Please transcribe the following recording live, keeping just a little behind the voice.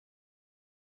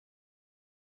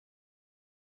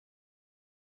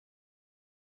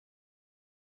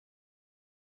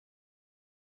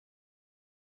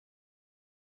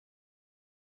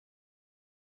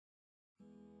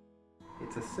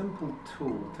It's a simple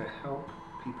tool to help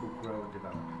people grow and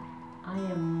develop. I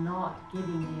am not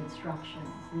giving the instructions,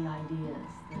 the ideas,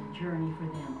 the journey for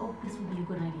them. Oh, this would be a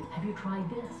good idea. Have you tried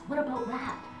this? What about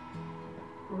that?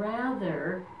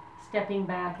 Rather, stepping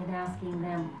back and asking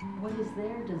them, what is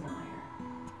their desire?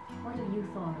 What have you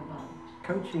thought about?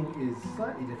 Coaching is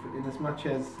slightly different in as much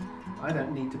as I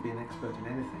don't need to be an expert in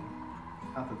anything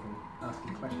other than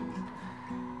asking questions.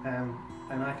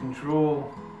 And I can draw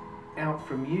out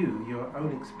from you your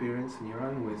own experience and your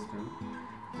own wisdom,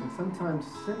 and sometimes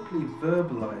simply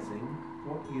verbalizing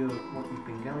what you've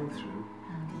been going through.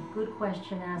 Good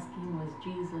question asking was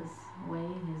Jesus' way,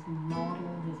 his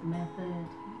model, his method.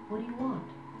 What do you want?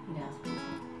 He'd ask people.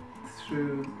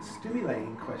 Through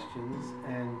stimulating questions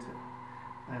and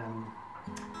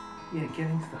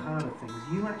getting to the heart of things,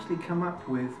 you actually come up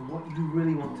with what you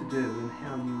really want to do and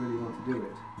how you really want to do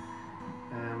it.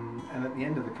 And at the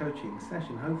end of the coaching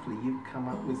session, hopefully you've come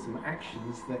up with some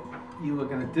actions that you are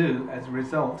going to do as a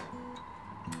result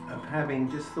of having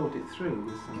just thought it through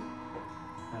with some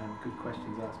good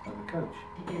questions asked by the coach.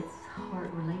 It's heart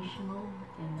relational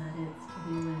in that it's to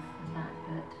do with the fact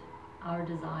that our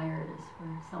desire is for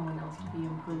someone else to be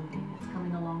improving. It's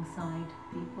coming alongside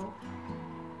people.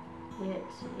 It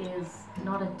is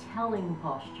not a telling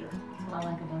posture. That's what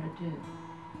I like about it too.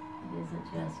 It isn't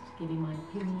just giving my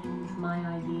opinions, my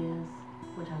ideas,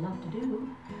 which I love to do,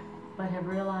 but have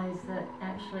realized that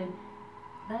actually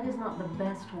that is not the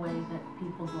best way that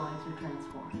people's lives are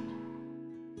transformed.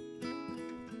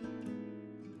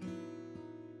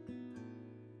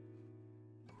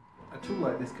 A tool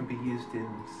like this can be used in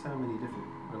so many different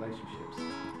relationships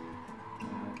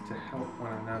to help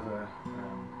one another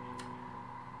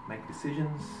make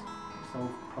decisions,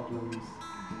 solve problems,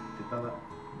 develop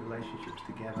relationships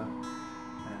together,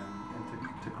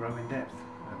 and to grow in depth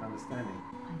of understanding.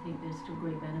 I think there's still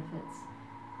great benefits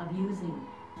of using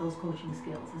those coaching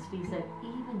skills. As Steve said,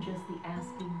 even just the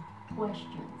asking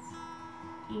questions,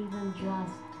 even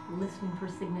just listening for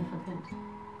significant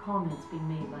comments being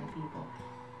made by people.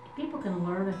 If people can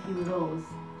learn a few of those,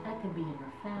 that can be in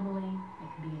your family,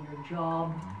 that can be in your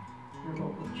job, your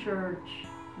local church,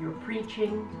 your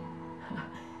preaching.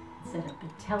 Instead of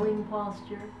a telling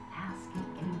posture, asking,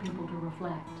 getting people to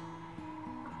reflect.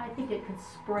 I think it could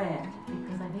spread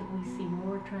because I think we see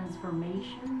more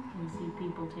transformation. We see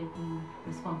people taking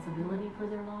responsibility for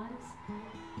their lives,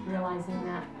 realizing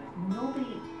that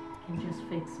nobody can just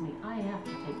fix me. I have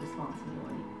to take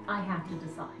responsibility. I have to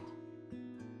decide.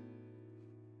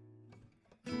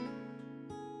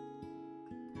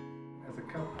 As a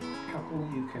couple,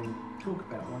 you can talk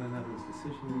about one another's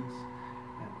decisions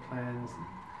and plans.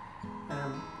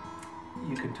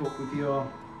 You can talk with your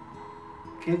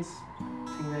kids,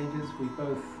 teenagers. We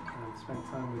both spend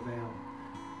time with our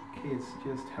kids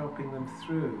just helping them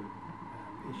through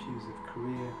issues of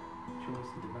career choice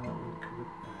and development,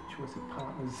 choice of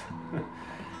partners,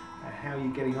 how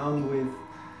you're getting on with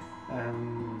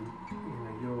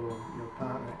your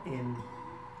partner in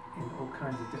all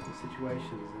kinds of different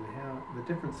situations, and how the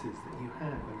differences that you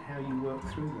have and how you work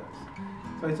through those.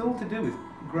 So it's all to do with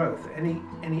growth.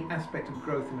 Any aspect of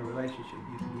growth in a relationship,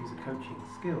 you can use a coaching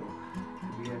skill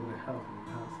to be able to help and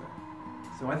enhance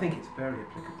that. So I think it's very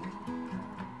applicable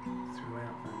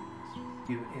throughout family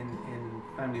ministries. In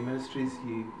family ministries,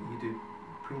 you do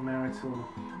premarital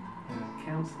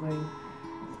counselling.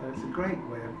 So it's a great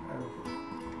way of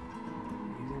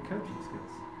using coaching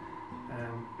skills.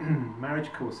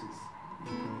 Marriage courses,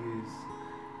 you can use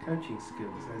coaching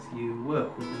skills as you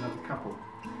work with another couple.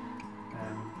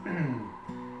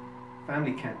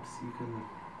 Family camps, you can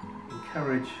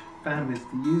encourage families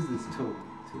to use this tool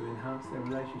to enhance their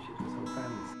relationships with whole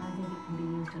families. I think it can be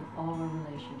used in all our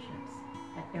relationships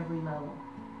at every level.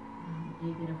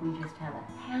 Even if we just have a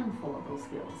handful of those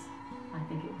skills, I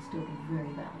think it will still be very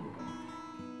valuable.